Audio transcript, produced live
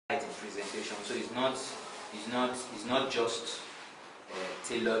in presentation, so it's not just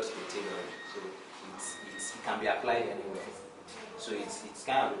tailored to the tailoring. So it can be applied anywhere. So it's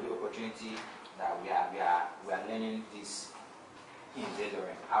kind of a good opportunity that we are learning this in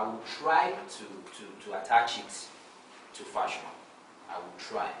tailoring. I will try to attach it to fashion. I will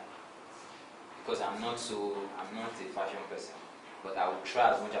try, because I'm not a fashion person, but I will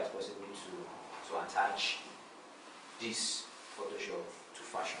try as much as possible to attach this Photoshop to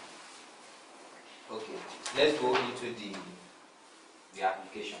fashion. Okay, let's go into the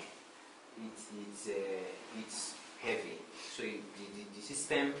application. It's heavy, so the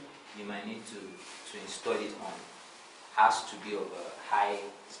system you might need to install it on has to be of a high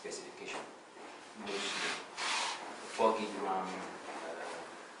specification, mostly 4 gig RAM,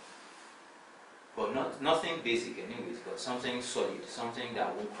 but nothing basic anyways, but something solid, something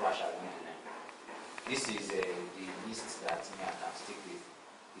that won't crash along the line. This is the list that I can stick with.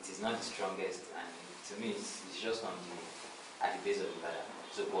 It is not the strongest, and to me it's just at the base of the ladder.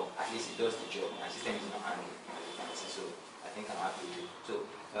 So, but at least it does the job. My system is not hanging, as you can see, so I think I'm happy with it. So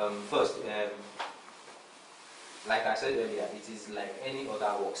first, like I said earlier, it is like any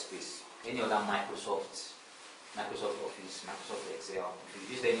other workspace, any other Microsoft Office, Microsoft Excel. If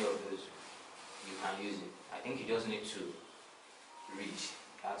you've used any of those, you can use it. I think you just need to read,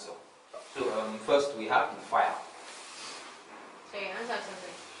 that's all. So first we have the file. Sorry, answer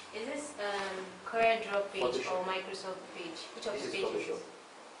something. Is this CorelDRAW page Photoshop. or Microsoft page? Which of the This is pages? Photoshop.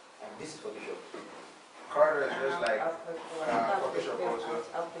 And this is Photoshop. Corel is just like Photoshop also.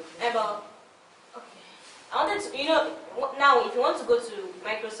 But okay, I wanted to, now if you want to go to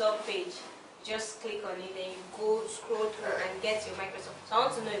Microsoft page, just click on it, then you go scroll through and get your Microsoft. So I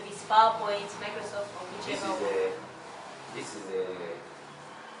want to know if it's PowerPoint, Microsoft, or whichever one.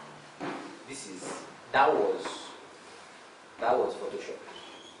 That was Photoshop.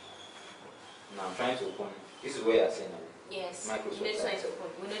 Now I'm trying to open. This is where you're saying now. Yes. Microsoft.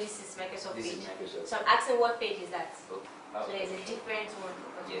 We know this is Microsoft This page. is Microsoft. So I'm asking what page is that? Okay. So there's a different one.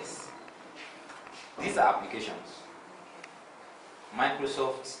 Yes. These are applications.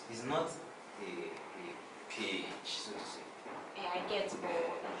 Microsoft is not a page, so to say. Yeah, I get, but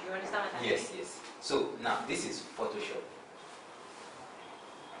you understand what I mean? Yes. So now this is Photoshop.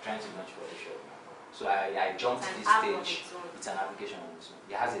 I'm trying to match Photoshop now. So I jumped to this stage. It's an application on its own.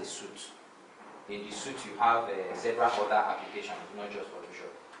 It has a suite. In the suite you have several other applications, not just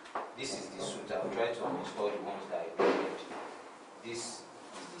Photoshop. This is the suite. I'll try to uninstall the ones that I downloaded. This is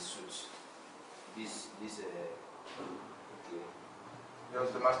the suite. Okay.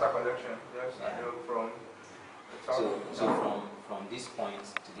 Just the master collection. Yes, Yeah. I know from the top. So from this point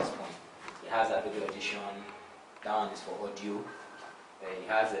to this point, it has Adobe Audition. That one is for audio. It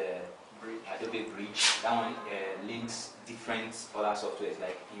has a Adobe Bridge. That one links different other softwares.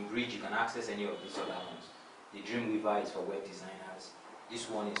 Like in Bridge, you can access any of these other ones. The Dreamweaver is for web designers. This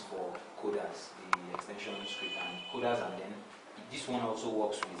one is for coders, the extension script and coders, and then this one also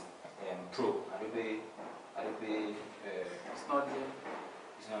works with Pro. Adobe. It's not there.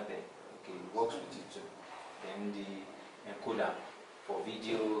 It's not there. Okay, it works with it too. Then the encoder for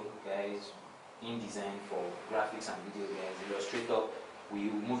video guys, InDesign for graphics and video guys, Illustrator. We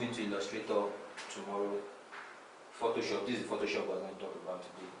will move into Illustrator tomorrow. Photoshop, this is Photoshop we're going to talk about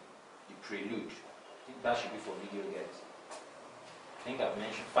today. The Prelude, I think that should be for video guys. I think I've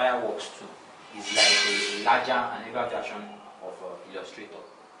mentioned Fireworks too. It's like a larger and ever version of Illustrator,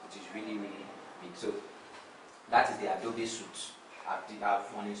 which is really big. So that is the Adobe suite. I've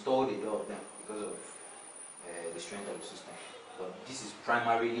uninstalled a lot of them because of the strength of the system. But this is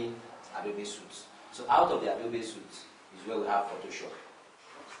primarily Adobe suite. So out of the Adobe suite is where we have Photoshop.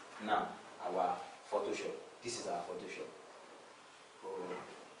 Now, our Photoshop. This is our Photoshop. Oh,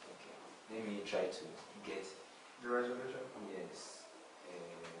 okay. Let me try to get The resolution. yes.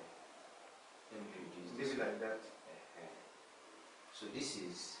 Let me reduce Leave this. it like that. So this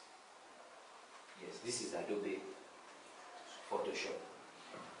is Adobe Photoshop.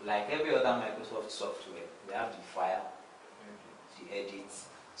 Like every other Microsoft software, we have the file, the edit,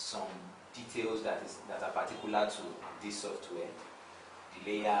 some details that are particular to this software,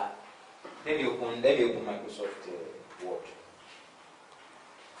 the layer. Let me open Microsoft Word.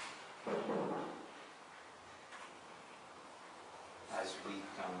 As we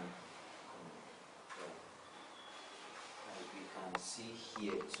can see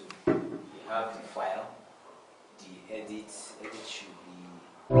here too, we have the file, the edit should be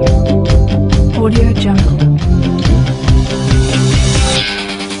Audio Jungle.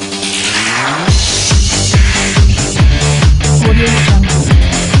 Audio Jungle.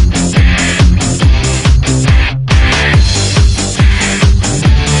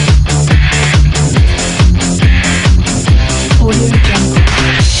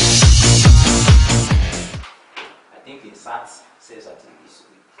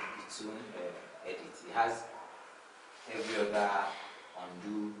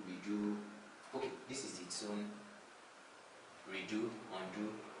 its own redo,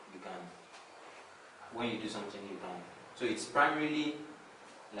 undo. You can, when you do something, you can. So it's primarily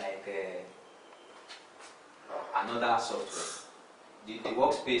like another software. The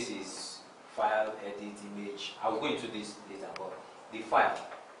workspace is file, edit, image. I will go into this later, but the file,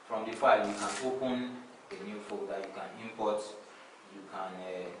 from the file you can open a new folder, you can import, you can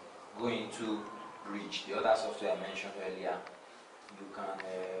go into Bridge, the other software I mentioned earlier. You can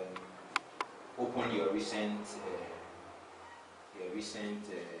open your recent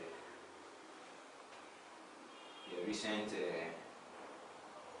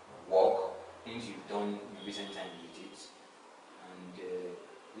work, things you've done in recent time with it, and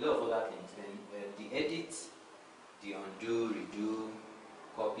a lot of other things. Then the edit, the undo, redo,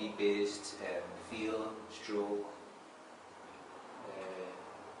 copy, paste, fill, stroke,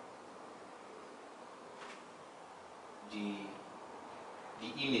 the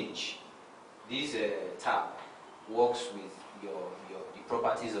image. This tab works with the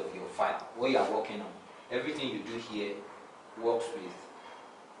properties of your file, what you are working on. Everything you do here works with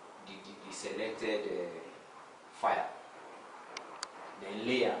the selected file. Then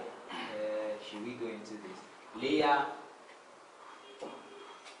layer. Should we go into this?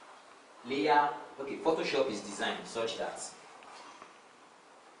 Layer. Okay, Photoshop is designed such that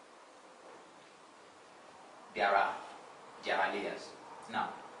there are layers. Now,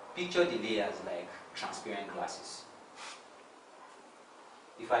 picture the layers like transparent glasses.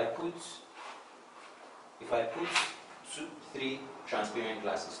 If I put 3 transparent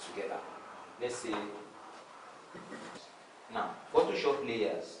glasses together, let's say, now Photoshop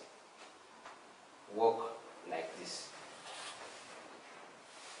layers work like this.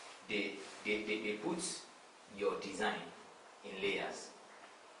 They put your design in layers.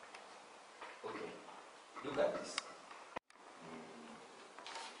 Okay, look at this.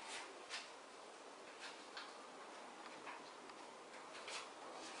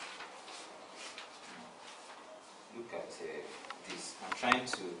 Look at this. I'm trying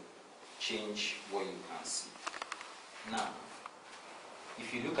to change what you can see. Now,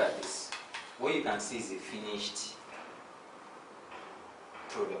 if you look at this, what you can see is a finished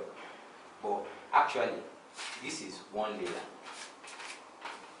product. But actually, this is one layer.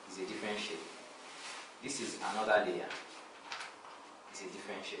 It's a different shape. This is another layer. It's a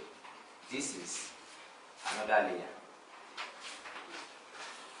different shape. This is another layer.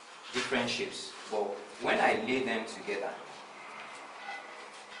 Different shapes. But when I lay them together,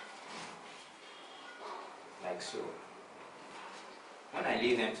 like so, when I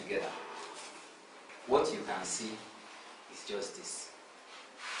lay them together, what you can see is just this.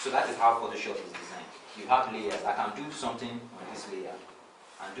 So that is how Photoshop is designed. You have layers. I can do something on this layer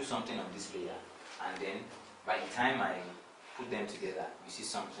and do something on this layer, and then by the time I put them together, you see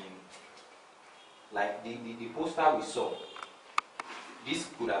something like the poster we saw. This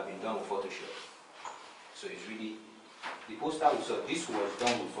could have been done with Photoshop. So it's really, the poster we saw, this was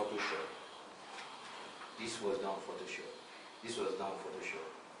done with Photoshop. This was done with Photoshop. This was done with Photoshop.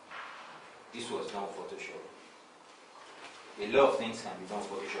 This was done with Photoshop. A lot of things can be done with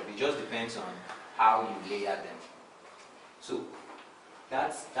Photoshop. It just depends on how you layer them. So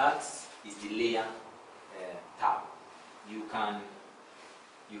that is the layer tab. You can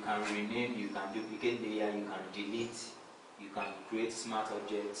rename, you can duplicate layer, you can delete, you can create smart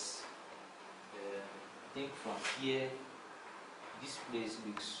objects. I think from here, this place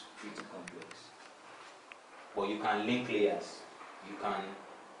looks pretty complex. But you can link layers. You can,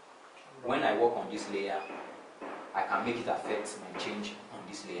 when I work on this layer, I can make it affect my change on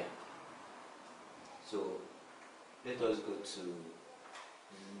this layer. So let us go to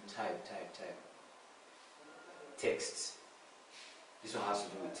type. Text. This one has to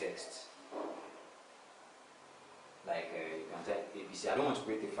do with text. Like you can type ABC. I don't want to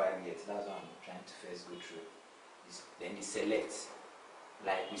create a file yet. That's what I'm trying to first go through. Then the select.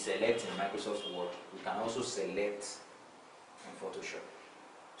 Like we select in Microsoft Word, we can also select in Photoshop.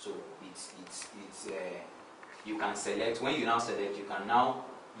 So it's you can select. When you now select, you can now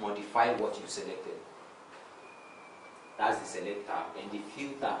modify what you selected. That's the select tab. And the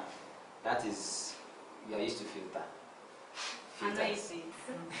filter, that is, you are used to filter. I'm not used to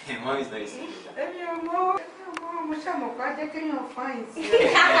it. Mom is not used to filter.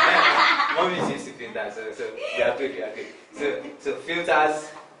 Mom is used to filter, so you are good. So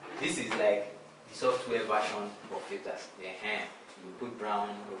filters, this is like the software version of filters. You put brown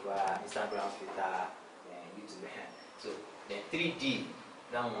over Instagram filter, YouTube. So then 3D,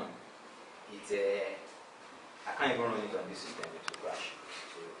 that one, it's I can't even run it on this system, it will crash.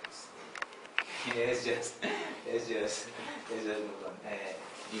 So it's, let's just move on.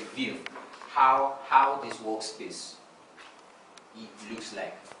 the view, how this workspace it looks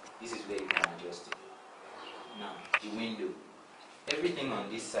like. This is where you can adjust it. Now, the window, everything on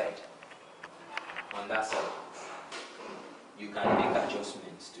this side, on that side, you can make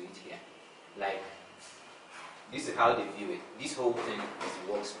adjustments to it here. Like, this is how they view it. This whole thing is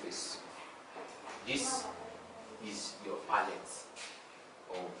the workspace. This is your palette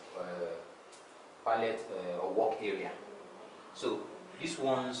or work area. So these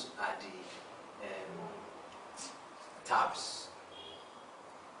ones are the tabs.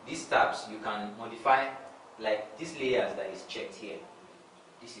 These tabs you can modify, like these layers that is checked here.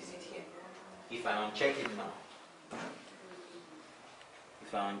 This is it here. If I uncheck it now,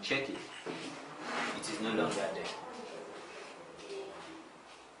 if I uncheck it, it is no longer there.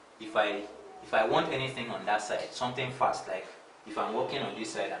 If I want anything on that side, something fast, like if I'm working on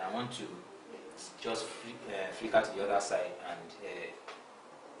this side and I want to just flicker to the other side and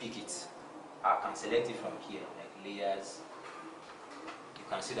pick it, I can select it from here, like layers. You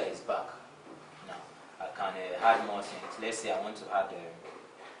can see that it's back. Now I can add more things. Let's say I want to add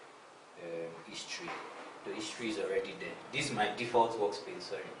history. The history is already there. This is my default workspace.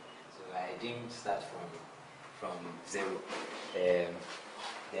 Sorry, so I didn't start from zero. Then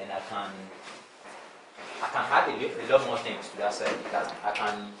I can add a lot more things to that side.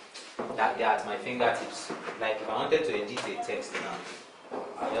 They're at my fingertips. Like if I wanted to edit a text now,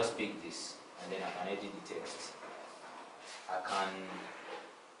 I'll just pick this and then I can edit the text.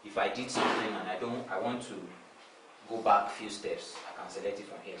 If I did something and I want to go back a few steps, I can select it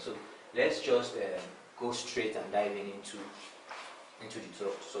from here. So let's just go straight and dive into the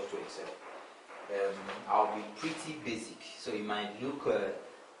software itself. I'll be pretty basic, so it might look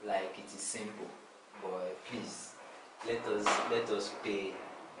like it is simple, but please let us pay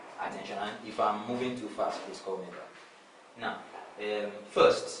attention. And if I'm moving too fast, please call me back. Now,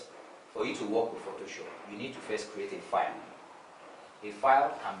 first, for you to work with Photoshop, you need to first create a file. A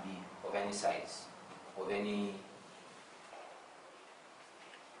file can be of any size, of any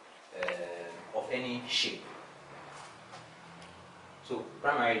shape. So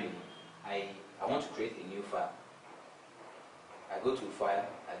primarily, I want to create a new file. I go to File,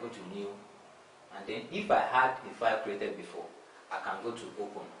 I go to New, and then if I had a file created before, I can go to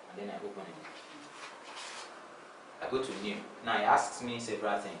Open, and then I open it. I go to New. Now it asks me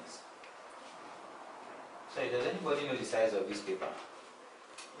several things. So does anybody know the size of this paper?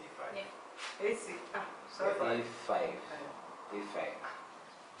 Yeah. A5. A5.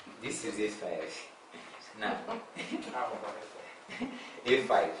 This is A5. Now,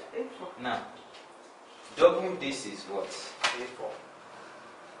 A5. Now, double this is what? A4.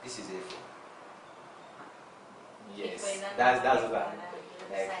 This is A4. Yes, that's what I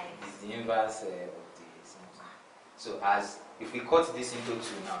like. It's the inverse of the something. So as if we cut this into 2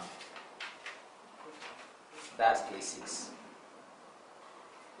 now, that's A6.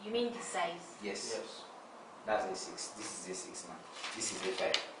 You mean the size? Yes. That's A6. This is A6 now. This is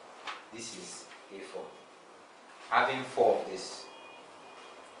A5. This is A4. Having 4 of this.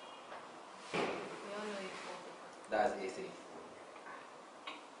 We all know A4. That's A3.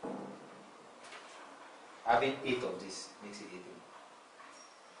 Having 8 of this makes it A3.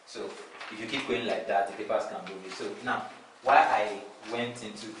 So if you keep going like that, the papers can move it. So now, why I went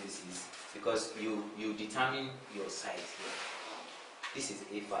into this is because you determine your size here. This is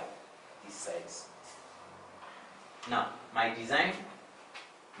A5, this size. Now, my design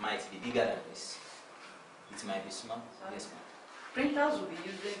might be bigger than this. It might be small. Yes, ma'am. Printers will be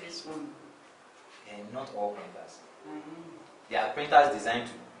using this one. And not all printers. There are printers designed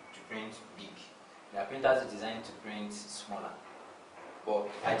to print big. There are printers designed to print smaller. But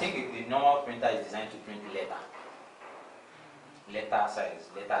I think the normal printer is designed to print letter size,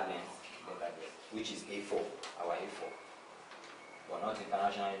 letter length, which is A4, our A4. But not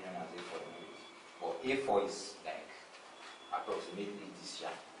internationally known as A4. But A4 is like approximately this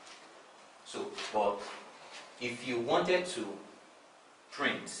shape. So, but if you wanted to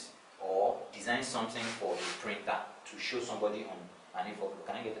print or design something for a printer to show somebody on an A4 paper,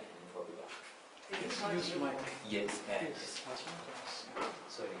 can I get an A4 paper? Use mic. Yes.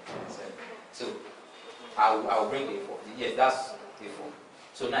 Sorry. So I'll bring A4. Yes, that's A4.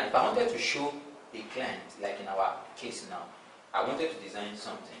 So now, if I wanted to show a client, like in our case now, I wanted to design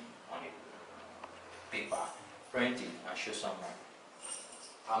something on a paper, print it, and show someone.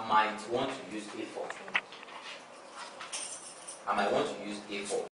 I might want to use A4. I might want to use A4.